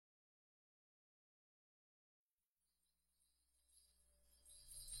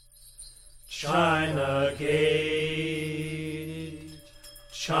China Gate,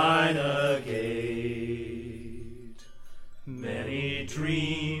 China Gate. Many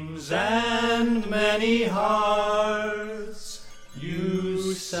dreams and many hearts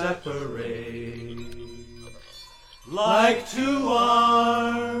you separate. Like two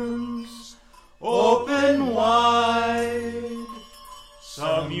arms open wide,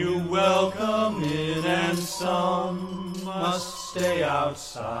 some you welcome in and some must stay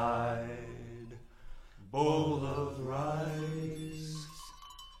outside. Bowl of rice,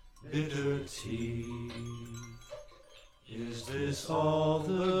 bitter tea. Is this all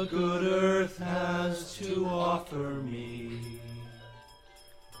the good earth has to offer me?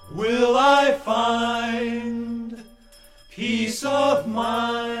 Will I find peace of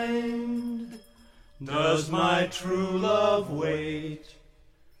mind? Does my true love wait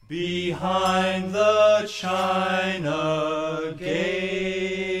behind the China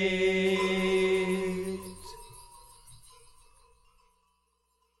Gate?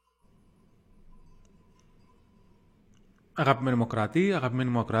 Αγαπημένοι μου ακροατή, αγαπημένη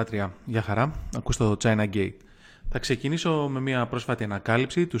μου ακροάτρια, γεια χαρά, ακούστε το China Gate. Θα ξεκινήσω με μια πρόσφατη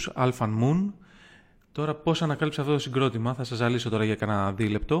ανακάλυψη, τους Alpha Moon. Τώρα πώς ανακάλυψα αυτό το συγκρότημα, θα σας ζαλίσω τώρα για κανένα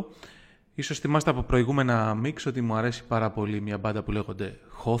δίλεπτο. Ίσως θυμάστε από προηγούμενα μίξ ότι μου αρέσει πάρα πολύ μια μπάντα που λέγονται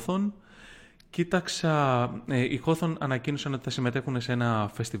Hawthorne. Κοίταξα, οι Hawthorne ανακοίνωσαν ότι θα συμμετέχουν σε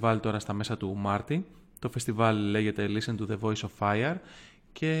ένα φεστιβάλ τώρα στα μέσα του Μάρτη. Το φεστιβάλ λέγεται Listen to the Voice of Fire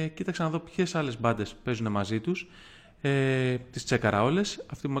και κοίταξα να δω ποιες άλλες μπάντες παίζουν μαζί τους. Τις τσέκαρα όλες.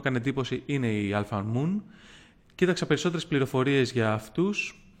 Αυτή που μου έκανε εντύπωση είναι η Alpha Moon. Κοίταξα περισσότερες πληροφορίες για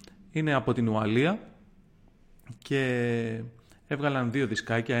αυτούς. Είναι από την Ουαλία και έβγαλαν 2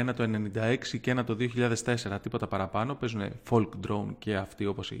 δισκάκια, ένα το 1996 και ένα το 2004, τίποτα παραπάνω. Παίζουν folk drone και αυτοί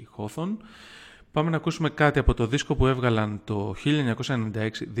όπως η Hawthorne. Πάμε να ακούσουμε κάτι από το δίσκο που έβγαλαν το 1996,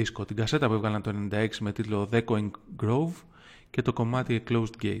 δίσκο, την κασέτα που έβγαλαν το 1996 με τίτλο The Echoing Grove και το κομμάτι A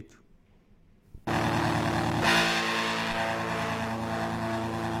Closed Gate.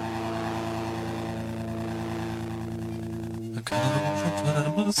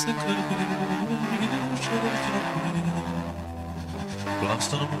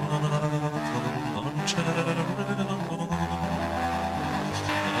 Lost on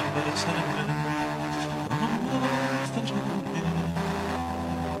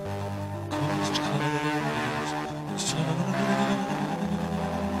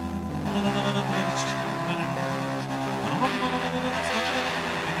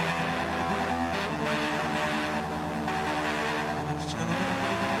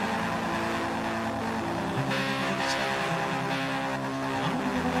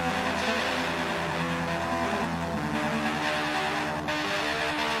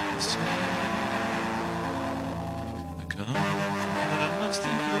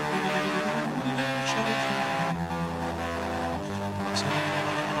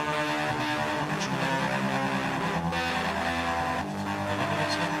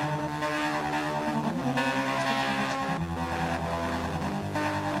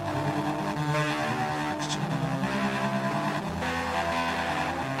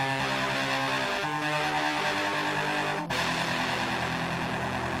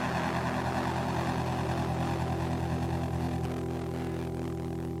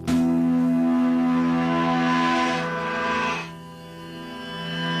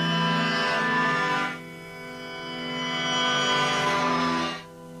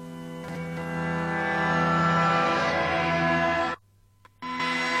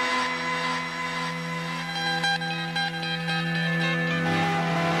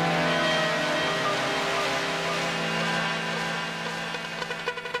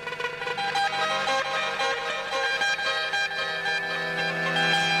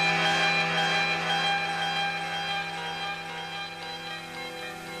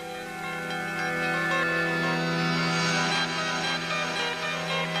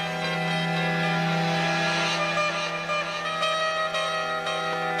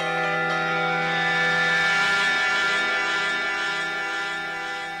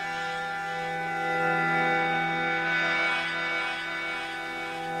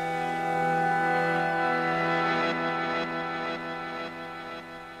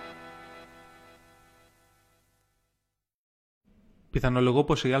Πιθανολογώ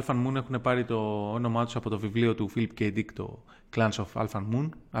πως οι Alpha Moon έχουν πάρει το όνομά τους από το βιβλίο του Philip K. Dick, το Clans of Alpha Moon,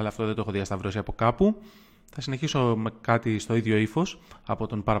 αλλά αυτό δεν το έχω διασταυρώσει από κάπου. Θα συνεχίσω με κάτι στο ίδιο ύφος από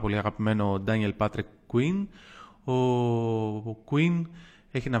τον πάρα πολύ αγαπημένο Daniel Patrick Quinn. Ο Quinn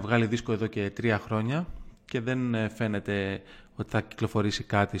έχει να βγάλει δίσκο εδώ και 3 χρόνια και δεν φαίνεται ότι θα κυκλοφορήσει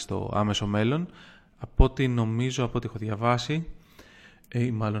κάτι στο άμεσο μέλλον. Από ό,τι νομίζω, από ό,τι έχω διαβάσει,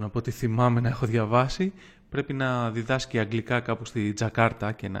 ή μάλλον από ό,τι θυμάμαι να έχω διαβάσει, πρέπει να διδάσκει αγγλικά κάπου στη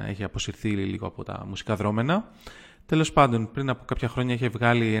Τζακάρτα και να έχει αποσυρθεί λίγο από τα μουσικά δρόμενα. Τέλος πάντων, πριν από κάποια χρόνια είχε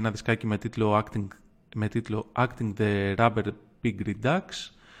βγάλει ένα δισκάκι με τίτλο Acting the Rubber Pig Redux.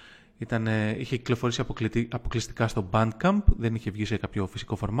 Είχε κυκλοφορήσει αποκλειστικά στο Bandcamp, δεν είχε βγει σε κάποιο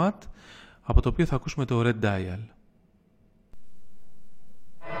φυσικό format, από το οποίο θα ακούσουμε το Red Dial.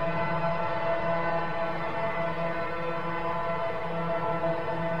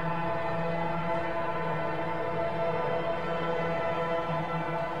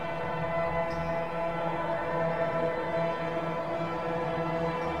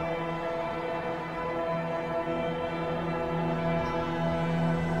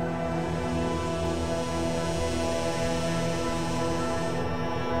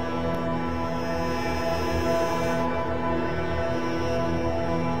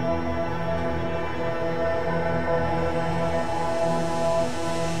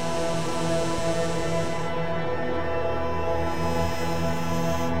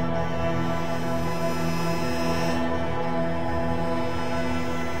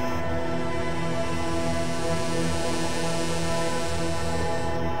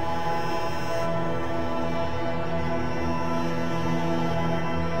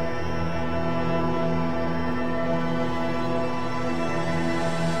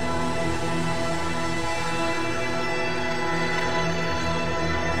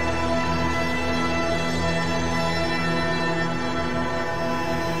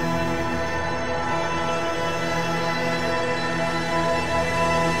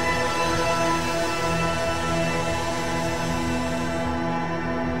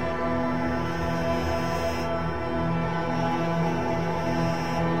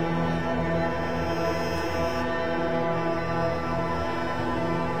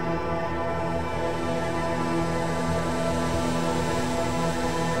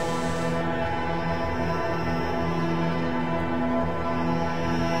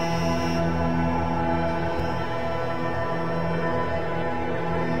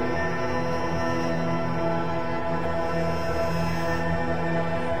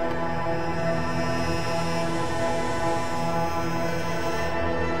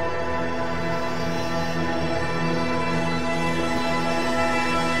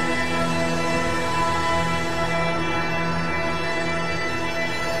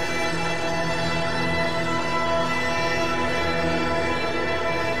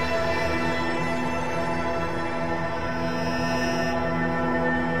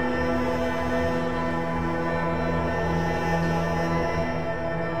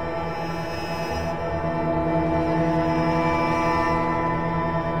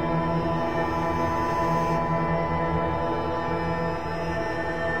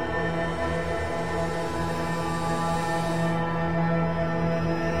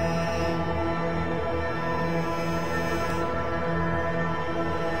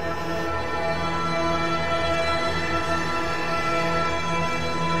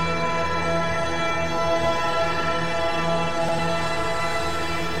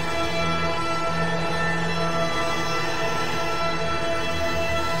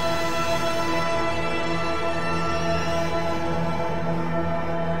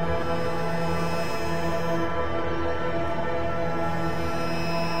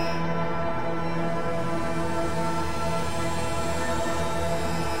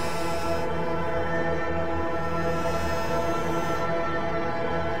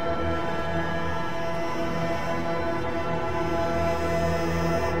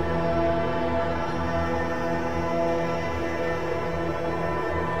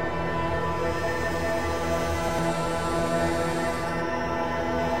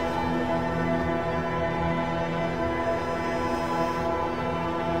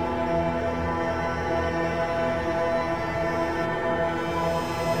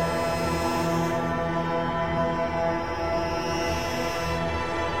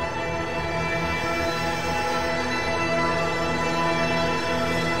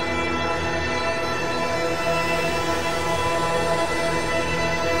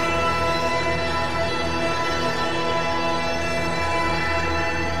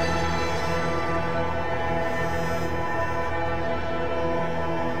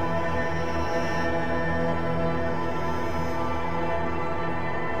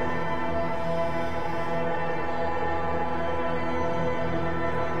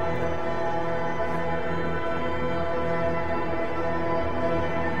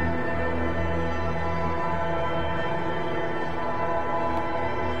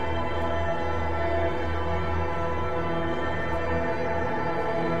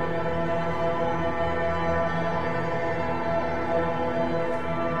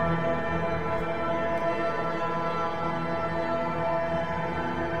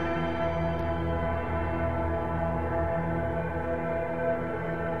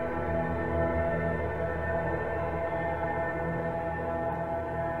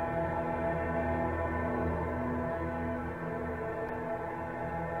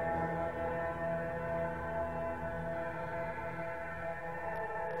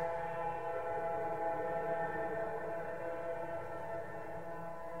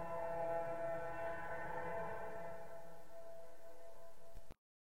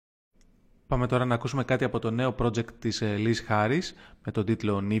 πάμε τώρα να ακούσουμε κάτι από το νέο project της Liz Harris με τον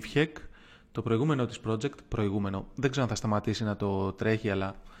τίτλο Nifhek. Το προηγούμενο της project, δεν ξέρω αν θα σταματήσει να το τρέχει,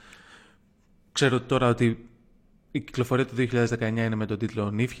 αλλά ξέρω τώρα ότι η κυκλοφορία του 2019 είναι με τον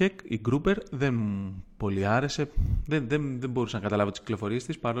τίτλο Nifhek. Η Grouper δεν μου πολύ άρεσε, δεν μπορούσα να καταλάβω τις κυκλοφορίες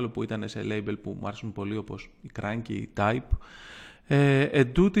της, παρόλο που ήταν σε label που μου άρεσαν πολύ, όπως η Cranky, η Type.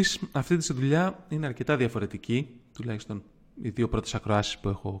 Εν τούτης, αυτή τη δουλειά είναι αρκετά διαφορετική, τουλάχιστον οι δύο πρώτες ακροάσεις που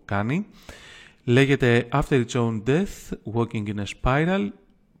έχω κάνει. Λέγεται After Its Own Death, Walking in a Spiral.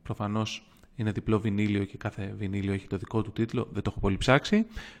 Προφανώς είναι διπλό βινίλιο και κάθε βινίλιο έχει το δικό του τίτλο, δεν το έχω πολύ ψάξει.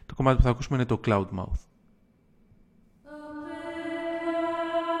 Το κομμάτι που θα ακούσουμε είναι το Cloudmouth.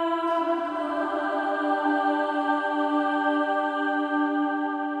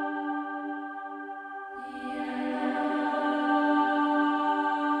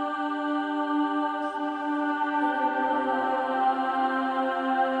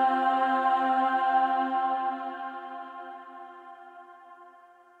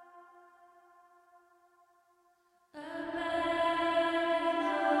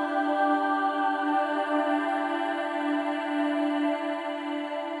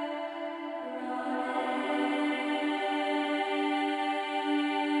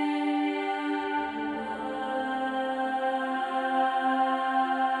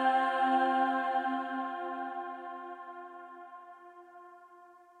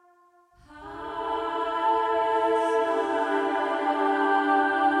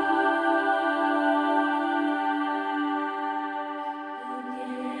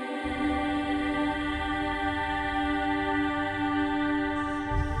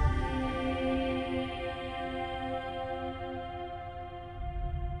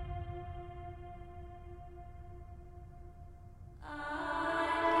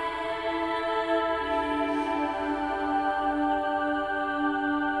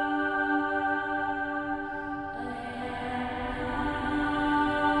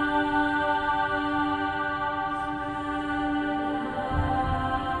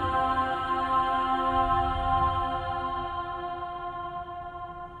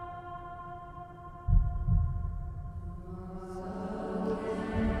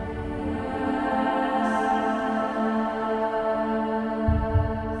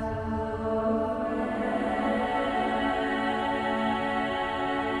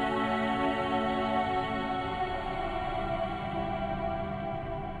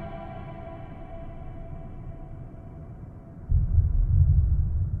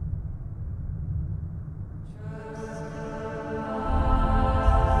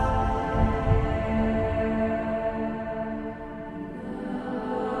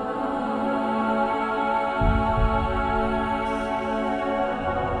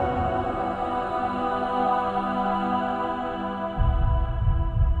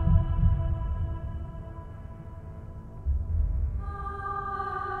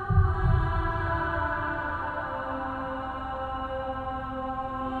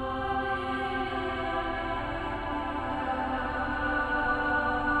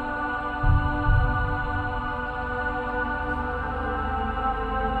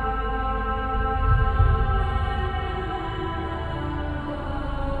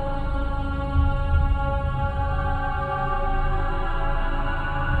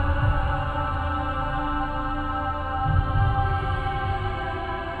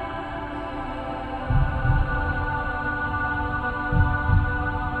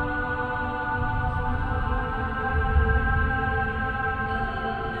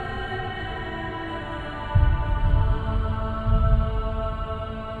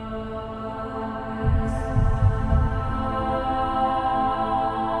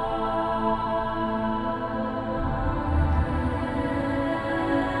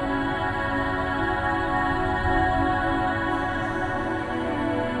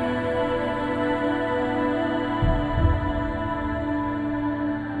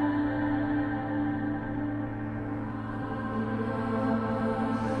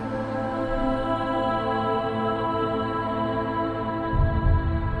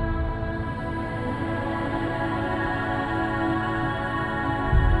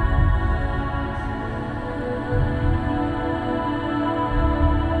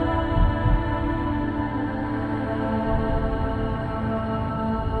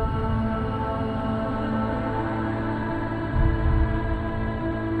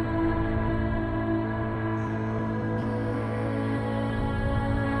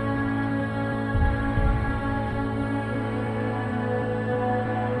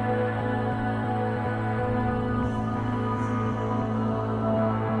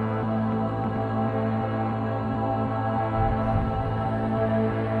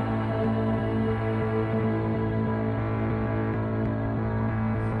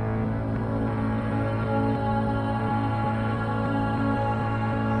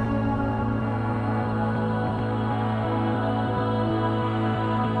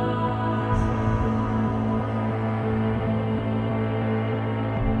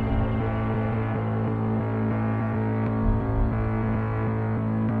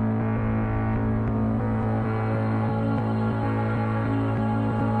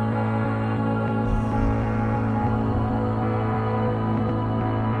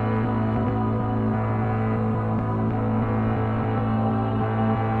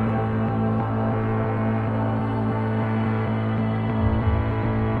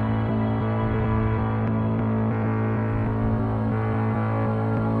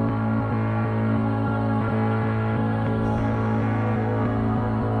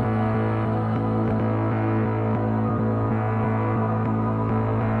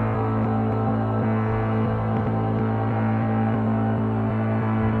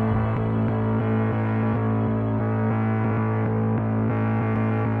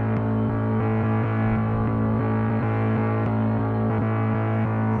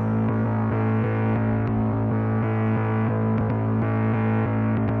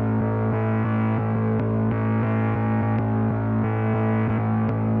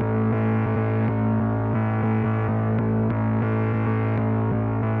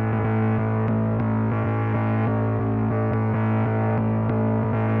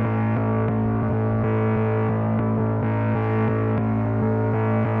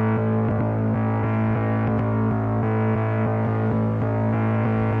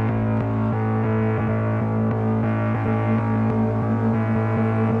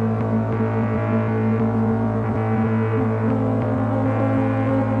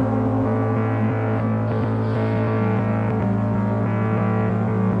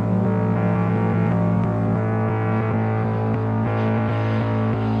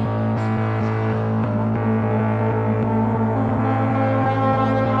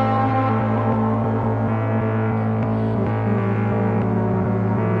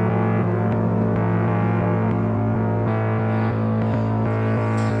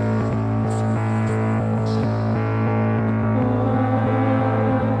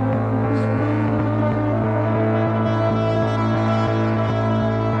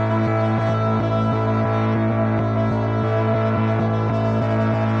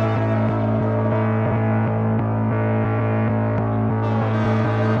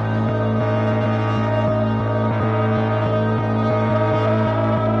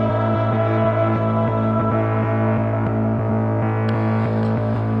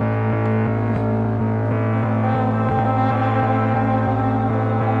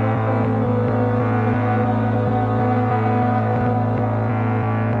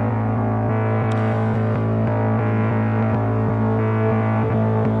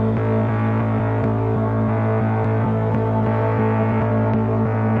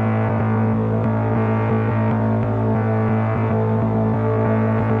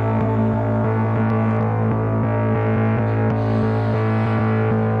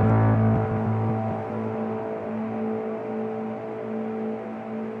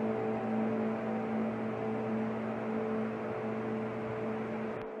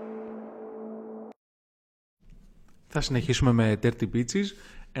 θα συνεχίσουμε με Dirty Beaches,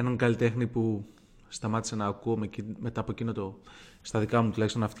 έναν καλλιτέχνη που σταμάτησα να ακούω μετά από εκείνο το, στα δικά μου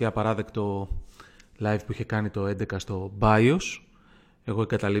τουλάχιστον, αυτή απαράδεκτο live που είχε κάνει το 2011 στο BIOS. Εγώ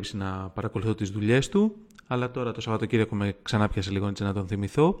εγκαταλείψει να παρακολουθώ τις δουλειές του, αλλά τώρα το Σαββατοκύριακο με ξανά πιάσε λίγο έτσι να τον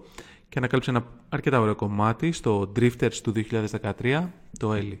θυμηθώ και ανακάλυψε ένα αρκετά ωραίο κομμάτι στο Drifters του 2013,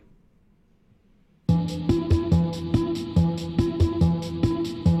 το Ellie.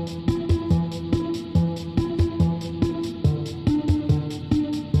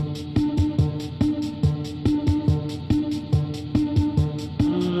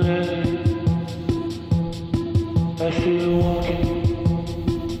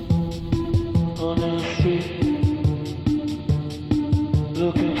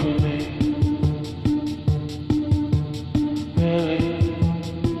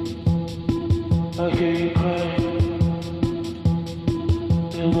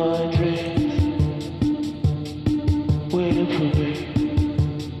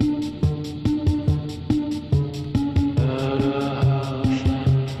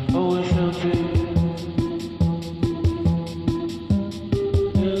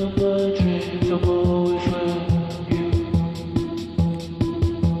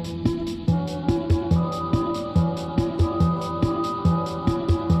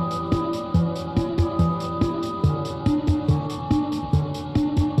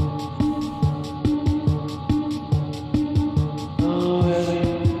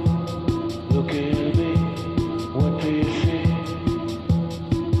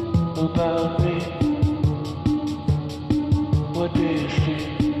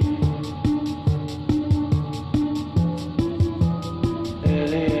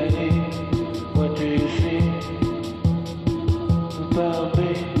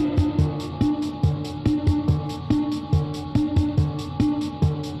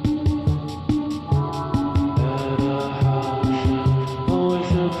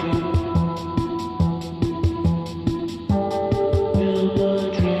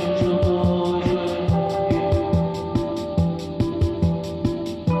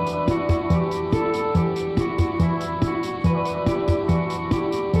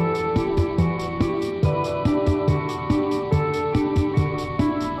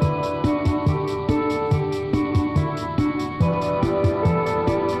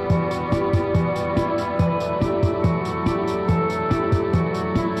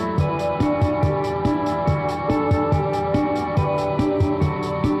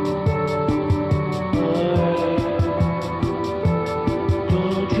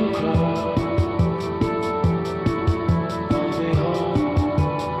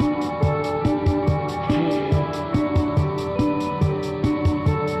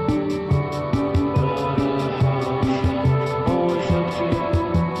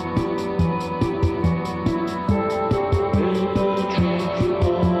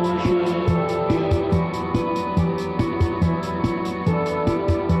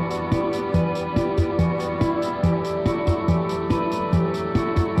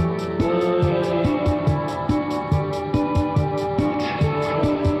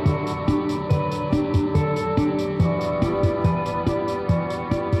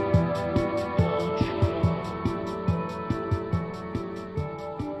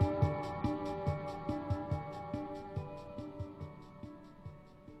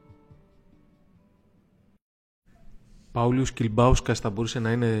 Παούλιους Κιλμπάουσκας θα μπορούσε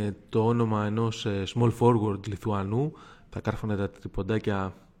να είναι το όνομα ενός small forward Λιθουανού. Θα κάρφωνε τα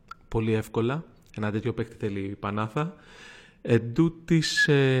τριποντάκια πολύ εύκολα. Ένα τέτοιο παίκτη θέλει πανάθα. Εντούτοις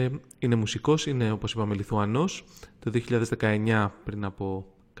είναι μουσικός, είναι όπως είπαμε Λιθουανός. Το 2019, πριν από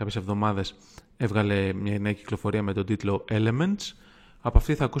κάποιες εβδομάδες, έβγαλε μια νέα κυκλοφορία με τον τίτλο Elements. Από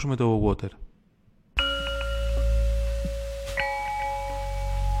αυτή θα ακούσουμε το Water.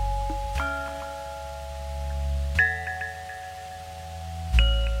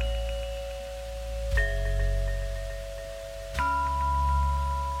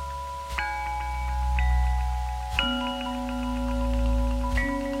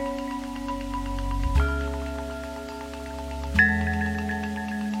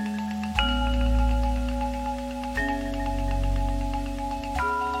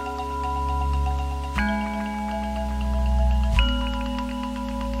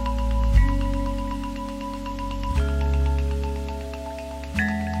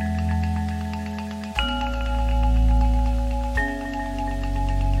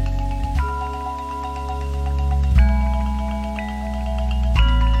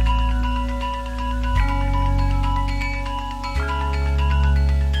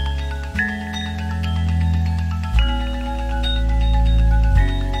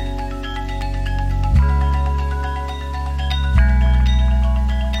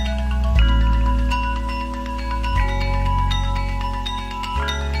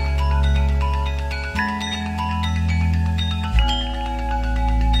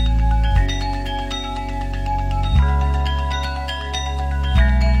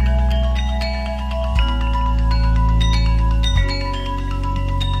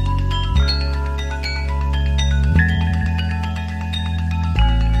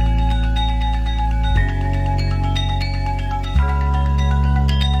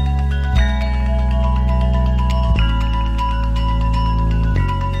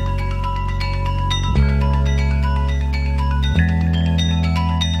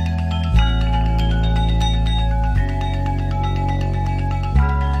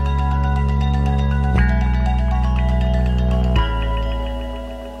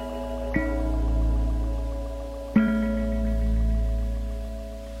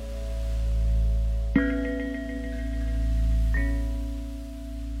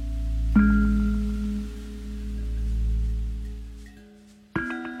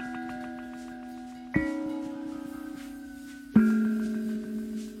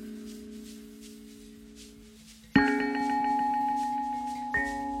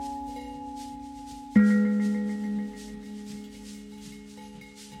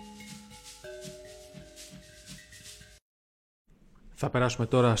 Θα περάσουμε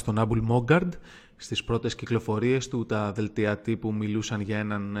τώρα στον Άμπουλ Μόγκαρντ. Στις πρώτες κυκλοφορίες του τα δελτία τύπου μιλούσαν για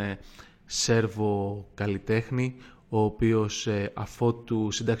έναν Σέρβο καλλιτέχνη, ο οποίος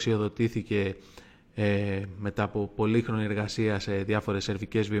αφότου συνταξιοδοτήθηκε μετά από πολύχρονη εργασία σε διάφορες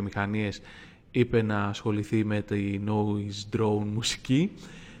σερβικές βιομηχανίες, είπε να ασχοληθεί με τη noise drone μουσική.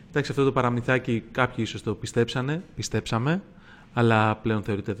 Εντάξει, αυτό το παραμυθάκι κάποιοι ίσως το πιστέψαμε, αλλά πλέον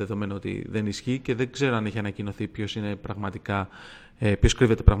θεωρείται δεδομένο ότι δεν ισχύει και δεν ξέρω αν έχει ανακοινωθεί ποιος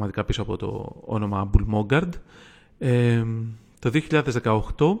κρύβεται πραγματικά πίσω από το όνομα Bull Mogard. Το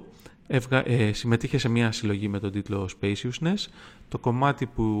 2018 συμμετείχε σε μια συλλογή με τον τίτλο Spaciousness. Το κομμάτι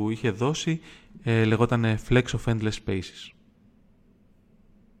που είχε δώσει λεγόταν Flex of Endless Spaces.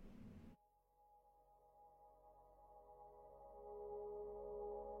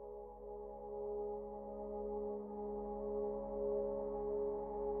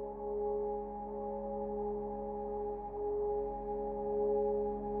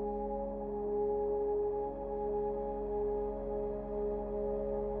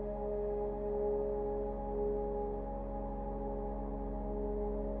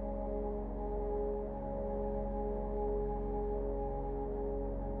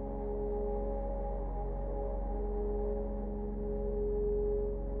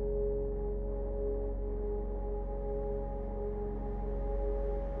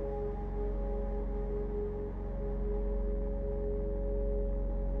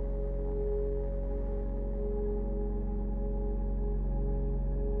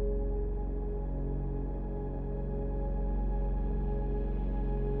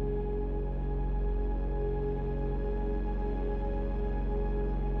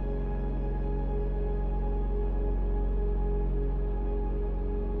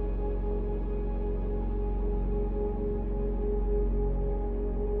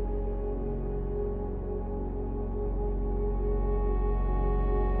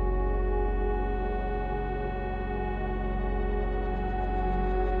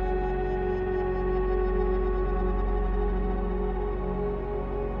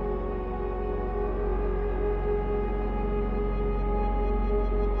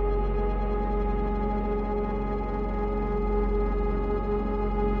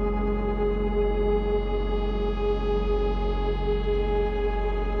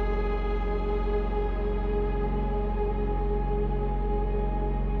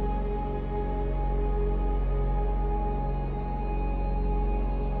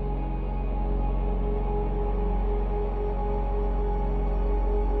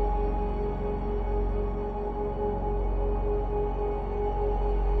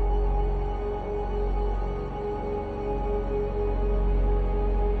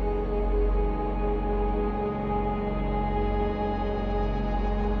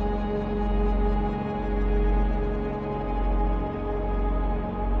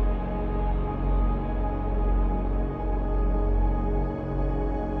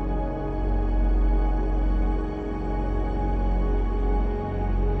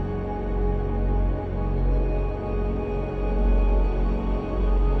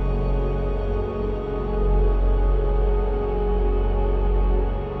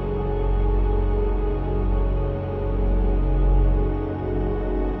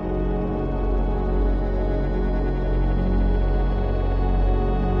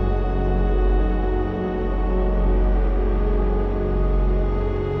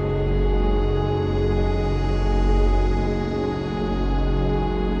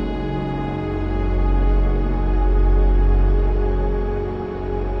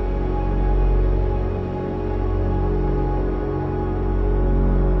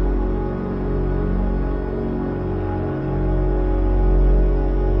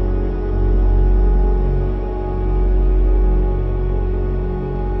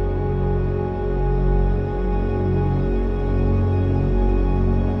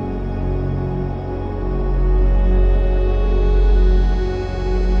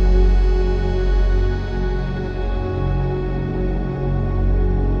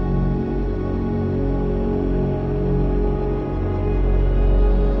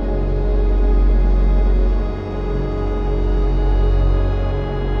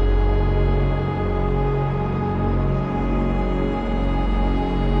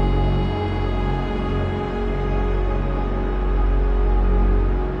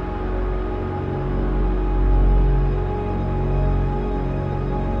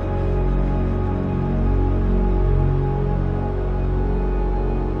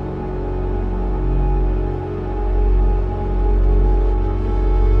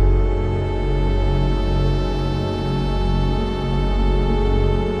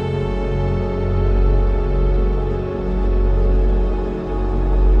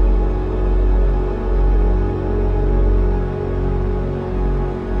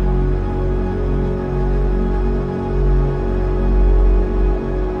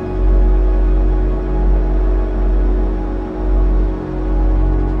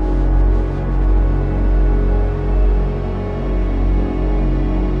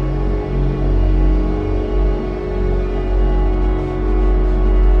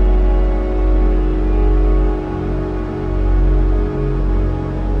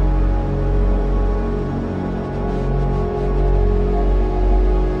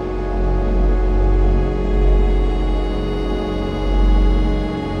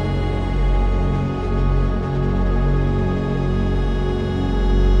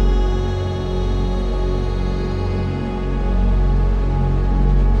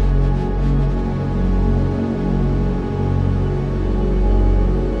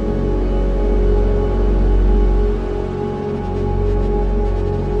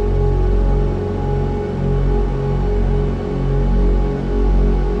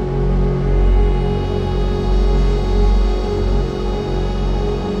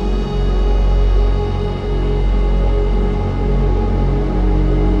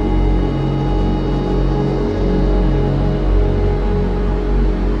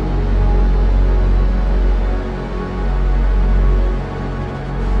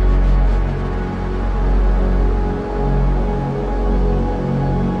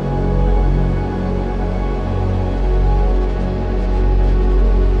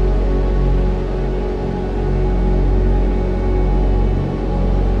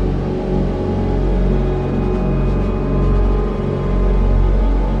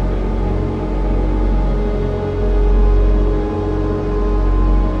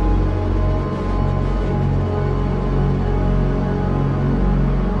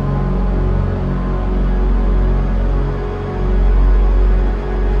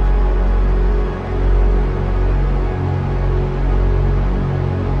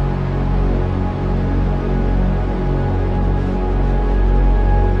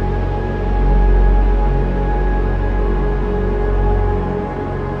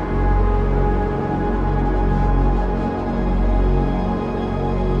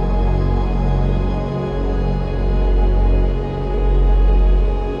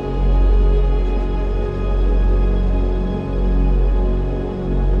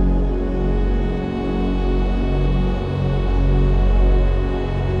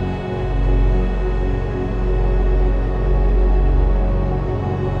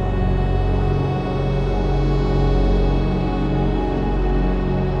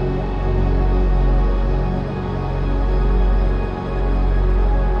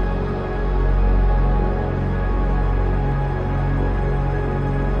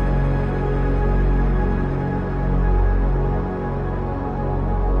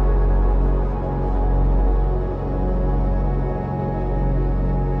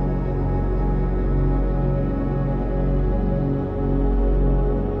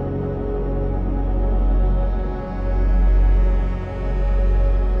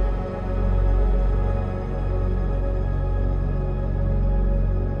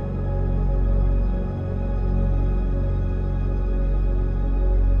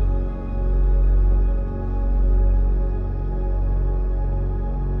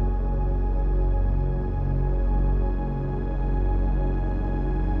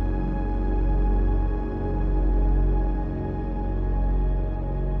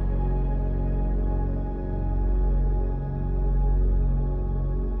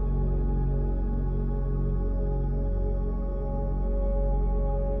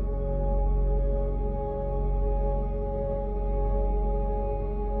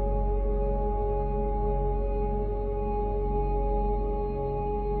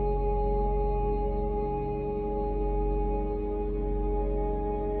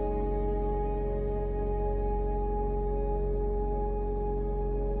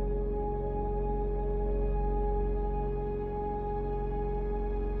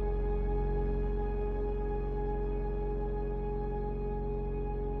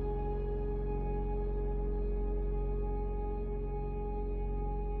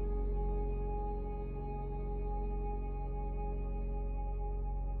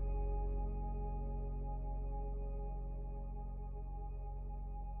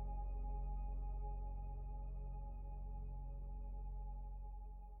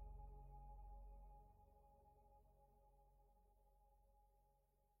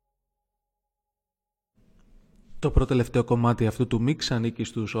 Το πρώτο τελευταίο κομμάτι αυτού του μίξ ανήκει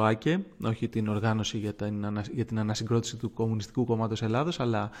στους ΟΑΚΕ, όχι την οργάνωση για την ανασυγκρότηση του Κομμουνιστικού Κόμματος Ελλάδος,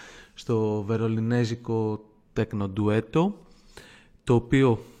 αλλά στο βερολινέζικο τεκνοντουέτο, το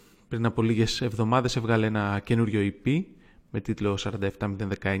οποίο πριν από λίγες εβδομάδες έβγαλε ένα καινούριο EP με τίτλο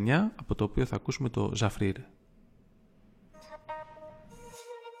 47019, από το οποίο θα ακούσουμε το Ζαφρίρ.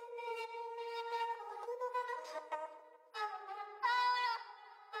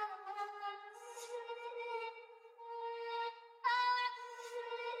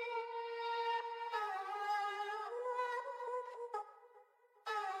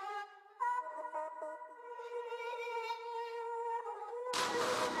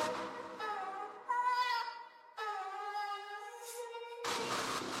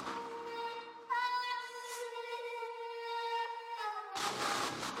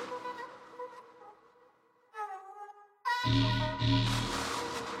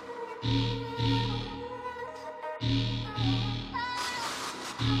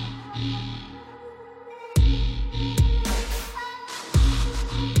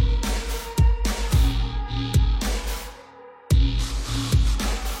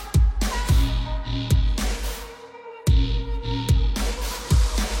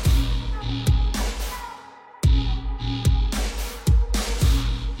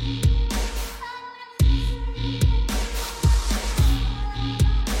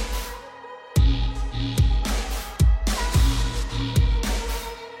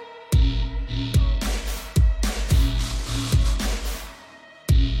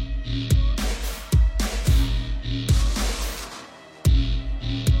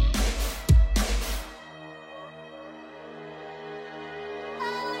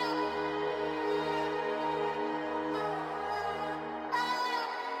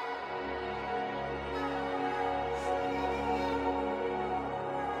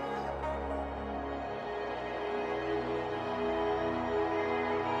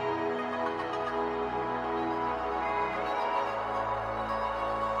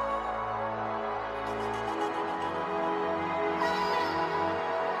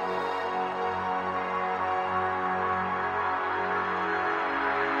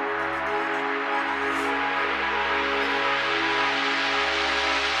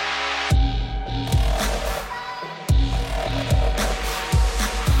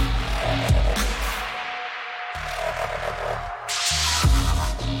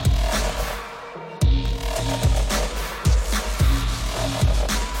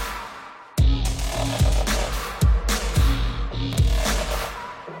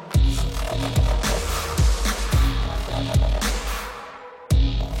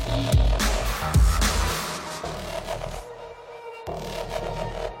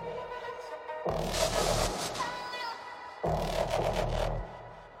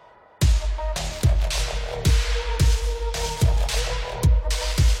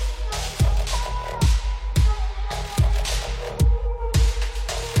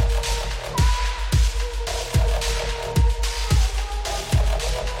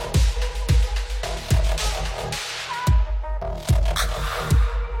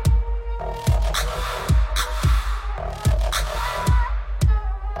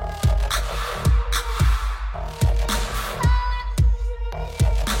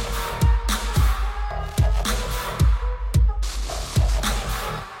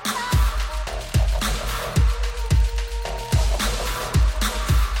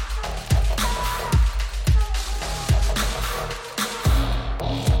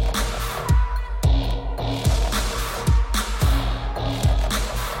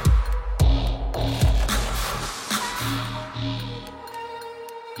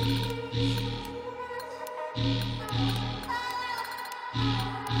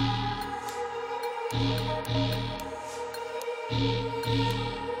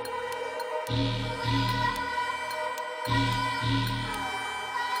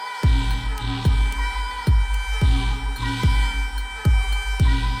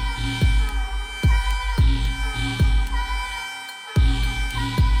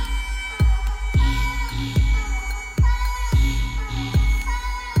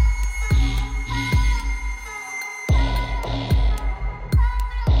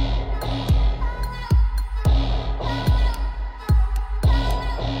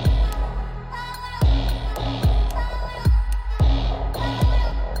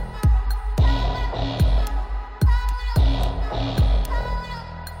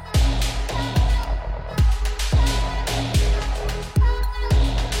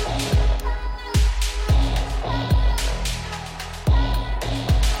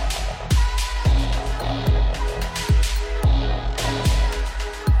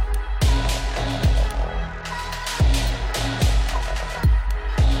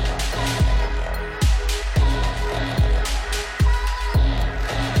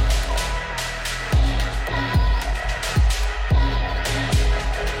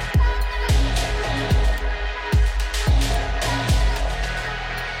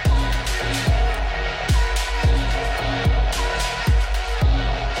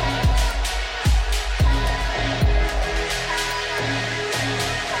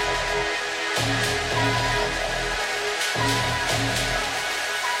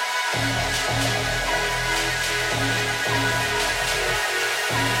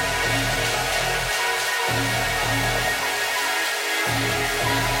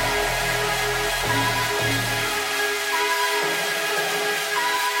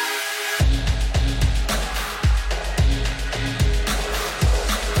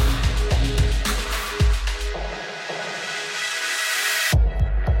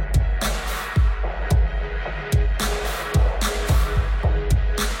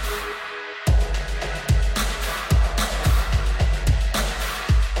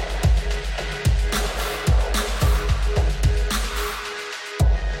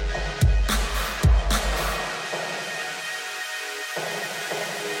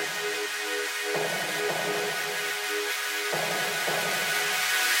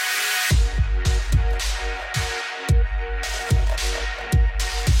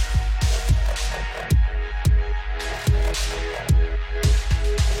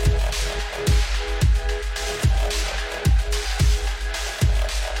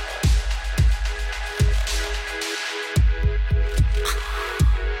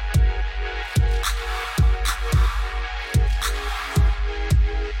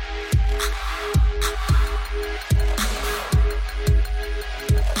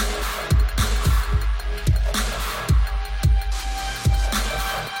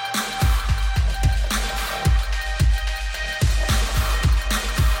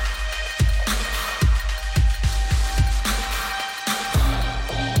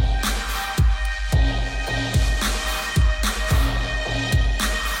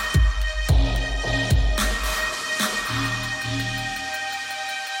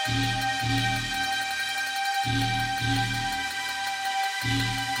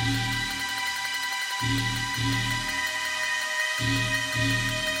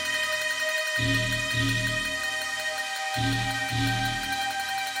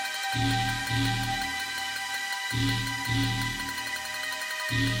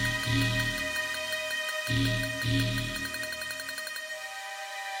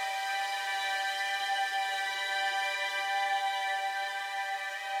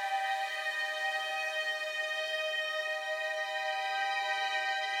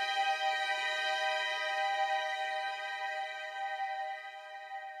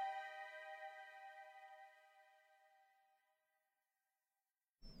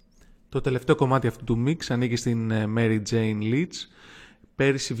 Το τελευταίο κομμάτι αυτού του mix ανήκει στην Mary Jane Leach.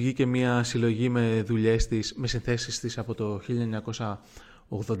 Πέρυσι βγήκε μια συλλογή με δουλειές της, με συνθέσεις της από το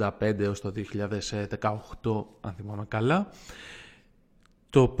 1985 έως το 2018, αν θυμάμαι καλά.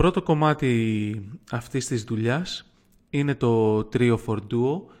 Το πρώτο κομμάτι αυτής της δουλειάς είναι το Trio for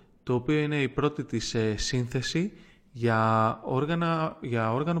Duo, το οποίο είναι η πρώτη της σύνθεση για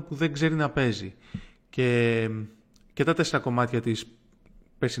όργανο που δεν ξέρει να παίζει. Και τα 4 κομμάτια της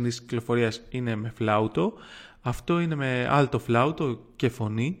περσινής κυκλοφορίας είναι με φλάουτο. Αυτό είναι με άλτο φλάουτο και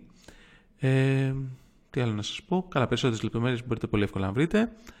φωνή. Τι άλλο να σας πω. Καλά, περισσότερες λεπτομέρειες μπορείτε πολύ εύκολα να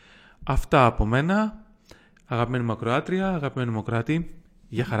βρείτε. Αυτά από μένα. Αγαπημένη μου ακροάτρια, αγαπημένη μου ακροάτη.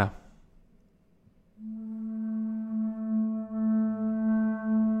 Γεια χαρά.